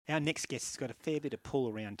Our next guest has got a fair bit of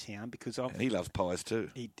pull around town because And he loves pies too.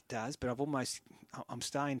 He does, but I'm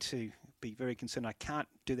starting to be very concerned. I can't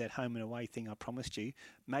do that home and away thing I promised you.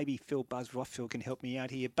 Maybe Phil Buzz Rothfield can help me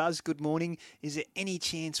out here. Buzz, good morning. Is there any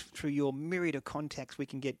chance through your myriad of contacts we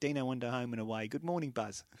can get Dino onto home and away? Good morning,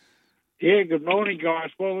 Buzz. Yeah, good morning,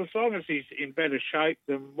 guys. Well, as long as he's in better shape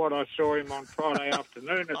than what I saw him on Friday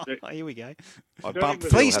afternoon. Here we go.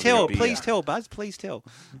 Please tell, Buzz. Please tell.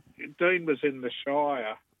 Dean was in the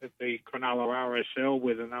Shire at the Cronulla RSL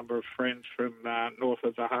with a number of friends from north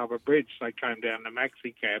of the Harbour Bridge. They came down to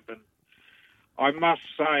Maxi Cab, and I must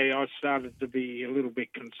say I started to be a little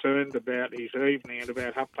bit concerned about his evening at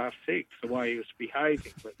about 6:30, the way he was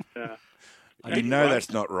behaving. But you know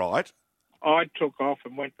that's not right. I took off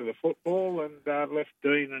and went to the football and left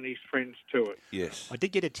Dean and his friends to it. Yes. I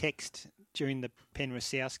did get a text during the Penrith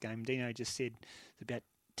South game. Dino just said about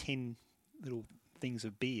 10 little things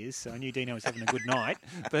of beers, so I knew Dino was having a good night.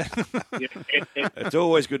 But it's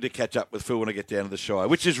always good to catch up with Phil when I get down to the Shire,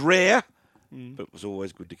 which is rare, but it was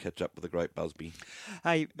always good to catch up with the great Busby.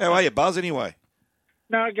 Hey, how are you, Buzz, anyway?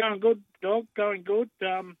 No, going good, dog, going good.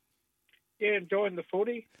 Yeah, enjoying the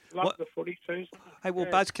footy. Love the footy season. Hey, well,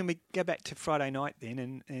 Buzz, can we go back to Friday night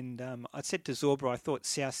then? And I said to Zorba, I thought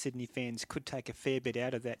South Sydney fans could take a fair bit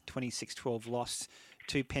out of that 26-12 loss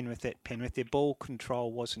to Penrith at Penrith. Their ball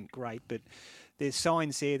control wasn't great, but there's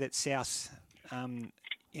signs there that South,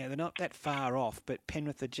 they're not that far off, but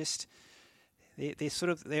Penrith are just...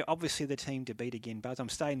 They're obviously the team to beat again, Buzz. I'm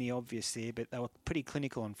stating the obvious there, but they were pretty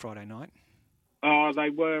clinical on Friday night. Oh, they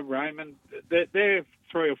were, Raymond. They're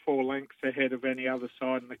 3 or 4 lengths ahead of any other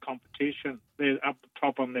side in the competition. They're up the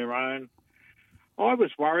top on their own. I was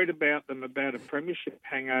worried about them about a premiership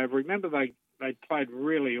hangover. Remember, they played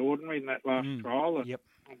really ordinary in that last trial. And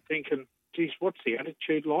I'm thinking, geez, what's the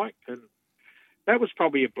attitude like? And that was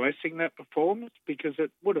probably a blessing, that performance, because it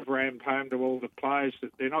would have rammed home to all the players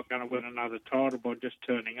that they're not going to win another title by just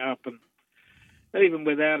turning up. And even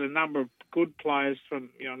without a number of good players from,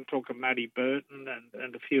 I'm talking Matty Burton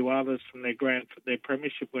and a few others from their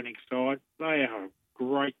premiership winning side, they are a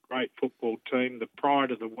great, great football team, the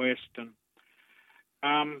pride of the West. And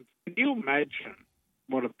can you imagine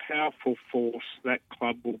what a powerful force that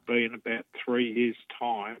club will be in about 3 years'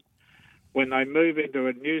 time when they move into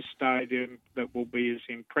a new stadium that will be as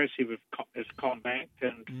impressive as Combank,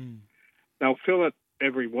 and they'll fill it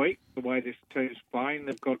every week the way this team's playing.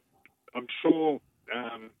 They've got, I'm sure,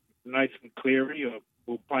 Nathan Cleary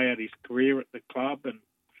will play out his career at the club, and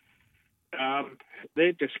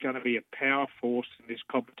they're just going to be a power force in this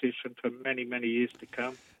competition for many, many years to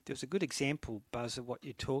come. There was a good example, Buzz, of what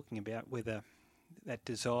you're talking about, whether that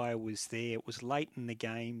desire was there. It was late in the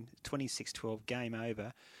game, 26-12, game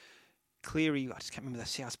over. Cleary, I just can't remember the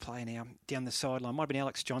South player now, down the sideline. Might have been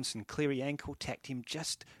Alex Johnson. Cleary ankle tacked him,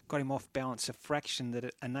 just got him off balance a fraction that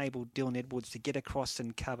it enabled Dylan Edwards to get across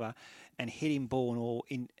and cover and hit him ball and all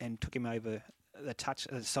and took him over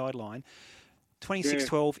the sideline.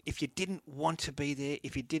 26-12, if you didn't want to be there,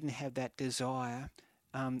 if you didn't have that desire,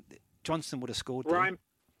 Johnson would have scored there. Ryan,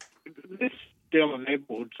 this Dylan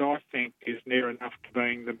Edwards, I think, is near enough to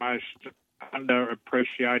being the most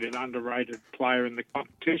underappreciated, underrated player in the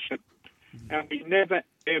competition. And we never,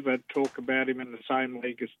 ever talk about him in the same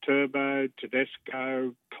league as Turbo,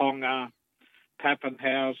 Tedesco, Ponga,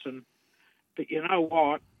 Pappenhausen. But you know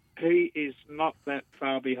what? He is not that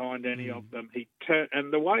far behind any of them.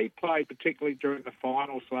 And the way he played, particularly during the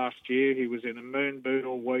finals last year, he was in a moon boot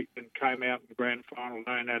all week and came out in the grand final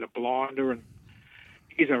known at a blinder. And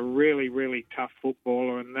he's a really, really tough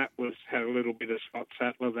footballer, and that had a little bit of Scott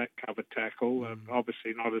Sattler, that cover tackle.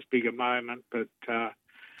 Obviously not as big a moment, but...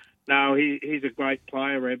 No, he's a great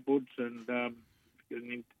player, Edwards, and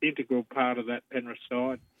an integral part of that Penrith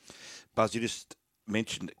side. Buzz, you just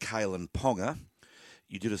mentioned Kalen Ponga.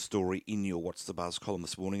 You did a story in your What's the Buzz column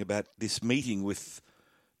this morning about this meeting with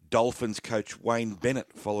Dolphins coach Wayne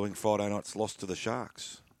Bennett following Friday night's loss to the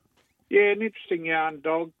Sharks. Yeah, an interesting yarn,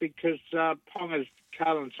 dog, because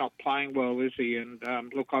Calen's not playing well, is he? And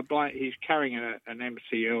look, he's carrying an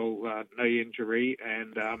MCL knee injury,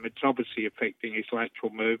 and it's obviously affecting his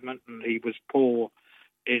lateral movement. And he was poor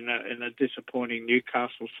in a disappointing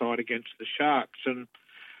Newcastle side against the Sharks. And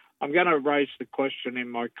I'm going to raise the question in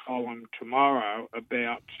my column tomorrow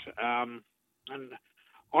about, and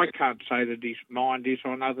I can't say that his mind is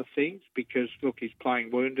on other things because, look, he's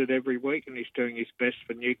playing wounded every week and he's doing his best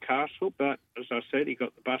for Newcastle. But, as I said, he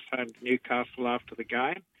got the bus home to Newcastle after the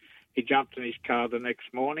game. He jumped in his car the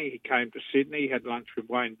next morning. He came to Sydney. He had lunch with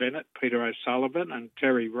Wayne Bennett, Peter O'Sullivan and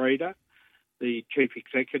Terry Reader, the chief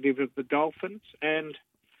executive of the Dolphins. And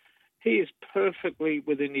he is perfectly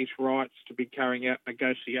within his rights to be carrying out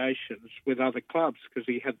negotiations with other clubs because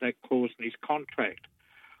he had that clause in his contract.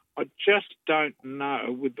 I just don't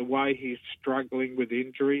know, with the way he's struggling with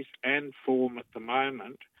injuries and form at the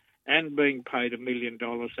moment, and being paid $1 million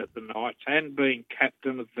at the Knights and being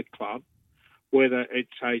captain of the club, whether it's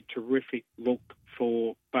a terrific look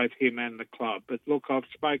for both him and the club. But look, I've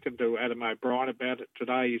spoken to Adam O'Brien about it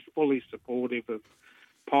today. He's fully supportive of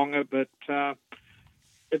Ponga, but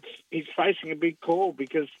he's facing a big call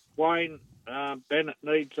because Wayne Bennett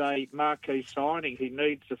needs a marquee signing. He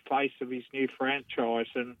needs the face of his new franchise,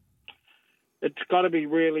 and it's got to be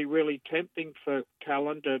really, really tempting for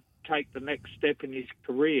Callan to take the next step in his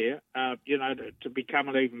career, to become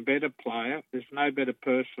an even better player. There's no better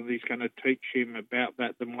person who's going to teach him about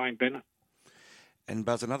that than Wayne Bennett. And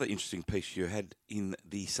Buzz, another interesting piece you had in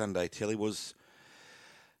the Sunday Telly was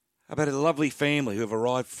about a lovely family who have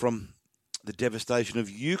arrived from the devastation of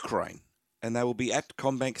Ukraine, and they will be at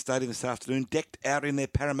CommBank Stadium this afternoon, decked out in their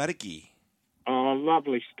Parramatta gear. Oh,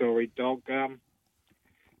 lovely story, Dog.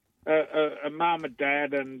 A mum and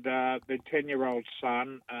dad and their 10-year-old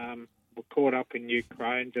son were caught up in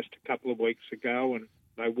Ukraine just a couple of weeks ago, and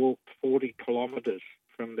they walked 40 kilometres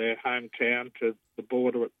from their hometown to the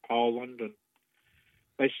border at Poland, and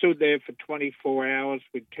they stood there for 24 hours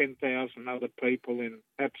with 10,000 other people in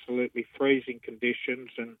absolutely freezing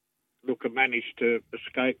conditions, and look, managed to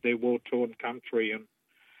escape their war-torn country. And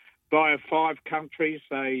via 5 countries,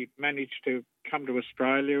 they managed to come to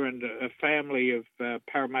Australia, and a family of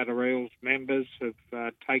Parramatta Eels members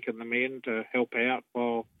have taken them in to help out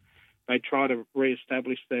while they try to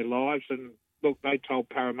re-establish their lives. And look, they told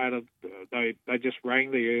Parramatta, they just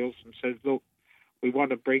rang the Eels and said, look, we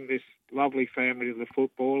want to bring this lovely family to the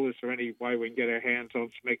football. Is there any way we can get our hands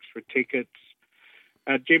on some extra tickets?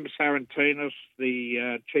 Jim Sarantinos,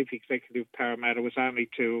 the Chief Executive of Parramatta, was only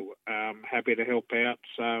too happy to help out.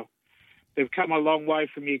 So they've come a long way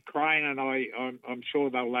from Ukraine, and I'm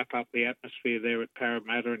sure they'll lap up the atmosphere there at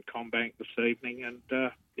Parramatta and CommBank this evening.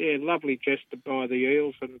 And, lovely gesture by the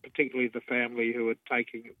Eels, and particularly the family who are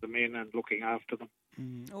taking them in and looking after them.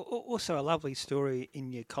 Also a lovely story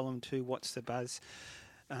in your column too, What's the Buzz,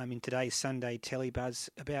 in today's Sunday Telly, Buzz,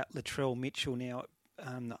 about Latrell Mitchell. Now,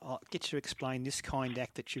 I'll get you to explain this kind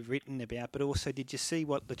act that you've written about, but also did you see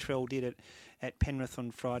what Latrell did at Penrith on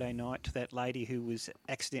Friday night to that lady who was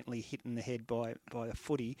accidentally hit in the head by a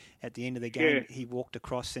footy at the end of the game? Yeah. He walked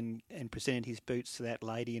across and presented his boots to that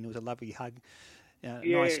lady, and it was a lovely hug.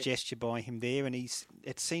 Nice gesture by him there, and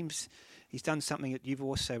it seems he's done something that you've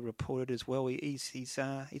also reported as well. He's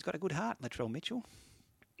got a good heart, Latrell Mitchell.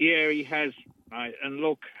 Yeah, he has, mate. And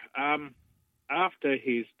look, after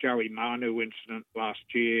his Joey Manu incident last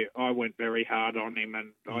year, I went very hard on him,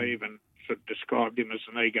 and I even sort of described him as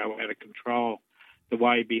an ego out of control, the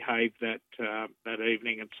way he behaved that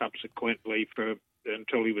evening and subsequently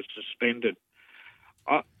until he was suspended.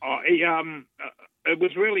 It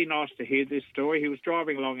was really nice to hear this story. He was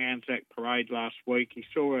driving along Anzac Parade last week. He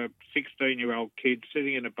saw a 16-year-old kid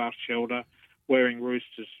sitting in a bus shelter wearing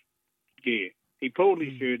Roosters gear. He pulled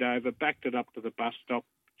his ute over, backed it up to the bus stop,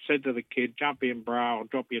 said to the kid, jump in, bro, I'll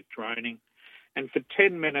drop you at training. And for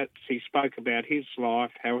 10 minutes, he spoke about his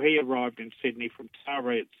life, how he arrived in Sydney from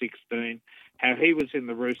Taree at 16, how he was in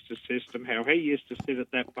the Rooster system, how he used to sit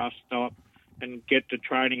at that bus stop and get to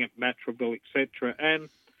training at Matraville, etc. And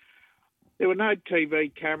there were no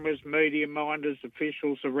TV cameras, media minders,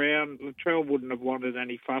 officials around. Latrell wouldn't have wanted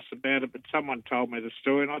any fuss about it, but someone told me the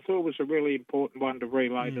story, and I thought it was a really important one to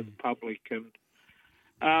relay to the public.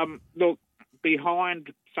 And look,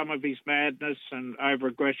 behind some of his madness and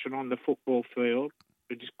over-aggression on the football field,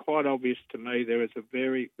 it is quite obvious to me there is a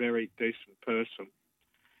very, very decent person.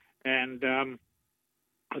 And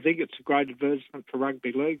I think it's a great advertisement for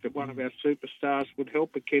rugby league that one of our superstars would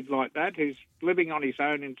help a kid like that who's living on his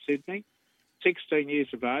own in Sydney, 16 years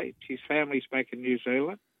of age. His family's back in New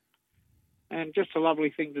Zealand. And just a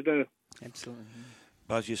lovely thing to do. Absolutely.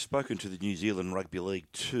 Buzz, you've spoken to the New Zealand Rugby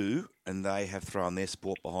League too, and they have thrown their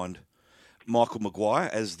support behind Michael Maguire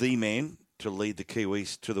as the man to lead the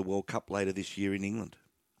Kiwis to the World Cup later this year in England.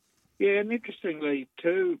 Yeah, and interestingly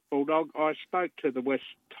too, Bulldog, I spoke to the West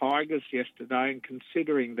Tigers yesterday, and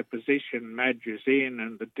considering the position Madge is in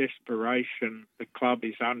and the desperation the club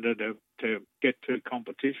is under to get 2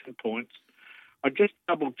 competition points, I just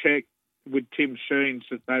double-checked with Tim Sheens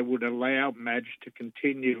that they would allow Madge to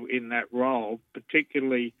continue in that role,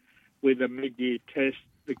 particularly with a mid-year test,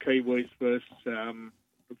 the Kiwis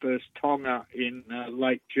versus Tonga in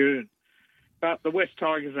late June. But the West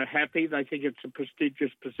Tigers are happy. They think it's a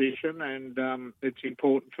prestigious position, and it's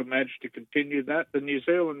important for Madge to continue that. The New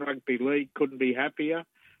Zealand Rugby League couldn't be happier.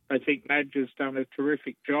 They think Madge has done a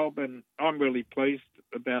terrific job, and I'm really pleased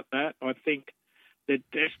about that. I think they're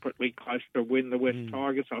desperately close to win the West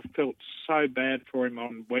Tigers. I felt so bad for him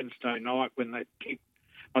on Wednesday night when that kick,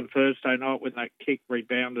 on Thursday night when that kick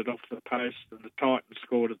rebounded off the post and the Titans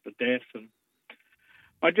scored at the death. And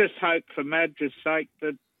I just hope for Madge's sake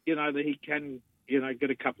that, that he can, get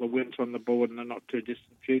a couple of wins on the board in the not too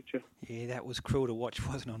distant future. Yeah, that was cruel to watch,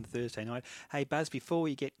 wasn't it, on Thursday night? Hey, Buzz, before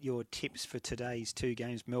we get your tips for today's two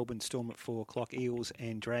games, Melbourne Storm at 4 o'clock, Eels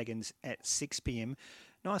and Dragons at 6 p.m,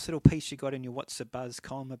 nice little piece you got in your What's the Buzz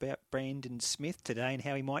column about Brandon Smith today and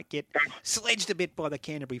how he might get sledged a bit by the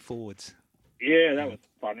Canterbury forwards. Yeah, that was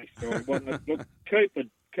a funny story, wasn't it? Look,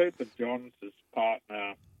 Cooper Johns'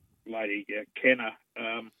 partner, Lady Kenna,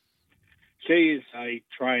 she is a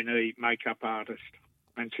trainee makeup artist,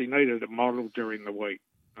 and she needed a model during the week.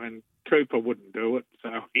 And Cooper wouldn't do it,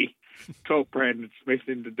 so he talked Brandon Smith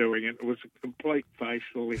into doing it. It was a complete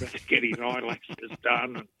facial. He had to get his eyelashes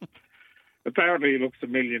done. And apparently, he looks $1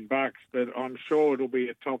 million, but I'm sure it'll be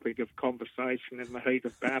a topic of conversation in the heat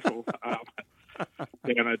of battle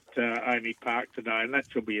down at Amy Park today. And that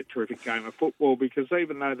should be a terrific game of football, because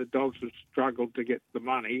even though the Dogs have struggled to get the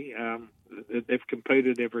money, they've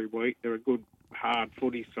competed every week. They're a good, hard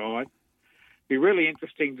footy side. Be really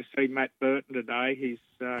interesting to see Matt Burton today. He's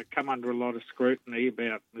come under a lot of scrutiny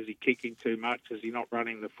about, is he kicking too much? Is he not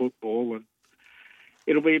running the football? And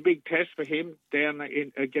it'll be a big test for him down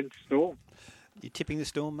against Storm. You tipping the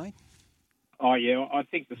Storm, mate? Oh, yeah, I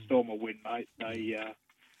think the Storm will win, mate.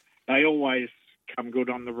 They always come good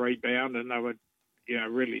on the rebound, and they were,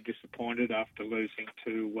 really disappointed after losing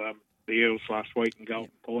to the Eels last week in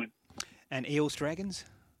Golden Point. And Eels Dragons?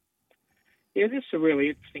 Yeah, this is a really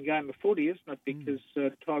interesting game of footy, isn't it? Because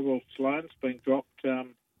Tyrell Sloan's been dropped,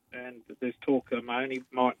 and there's talk Amoni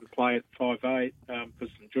mightn't play at 5'8" for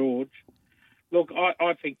St George. Look,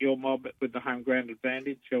 I think your mob with the home ground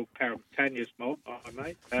advantage, or Paramatanya's mob,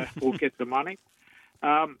 will get the money.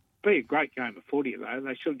 Be a great game of footy, though.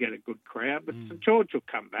 They should get a good crowd, but St George will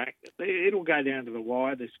come back. It'll go down to the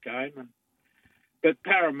wire, this game. But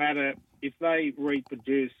Parramatta, if they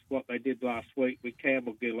reproduce what they did last week with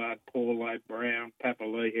Campbell, Gillard, Paulo, Brown,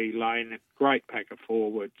 Papali'i, Lane, great pack of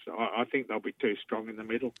forwards, I think they'll be too strong in the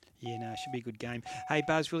middle. Yeah, no, it should be a good game. Hey,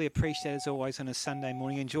 Buzz, really appreciate it as always on a Sunday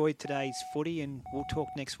morning. Enjoyed today's footy, and we'll talk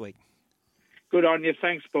next week. Good on you.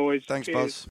 Thanks, boys. Thanks, Cheers. Buzz.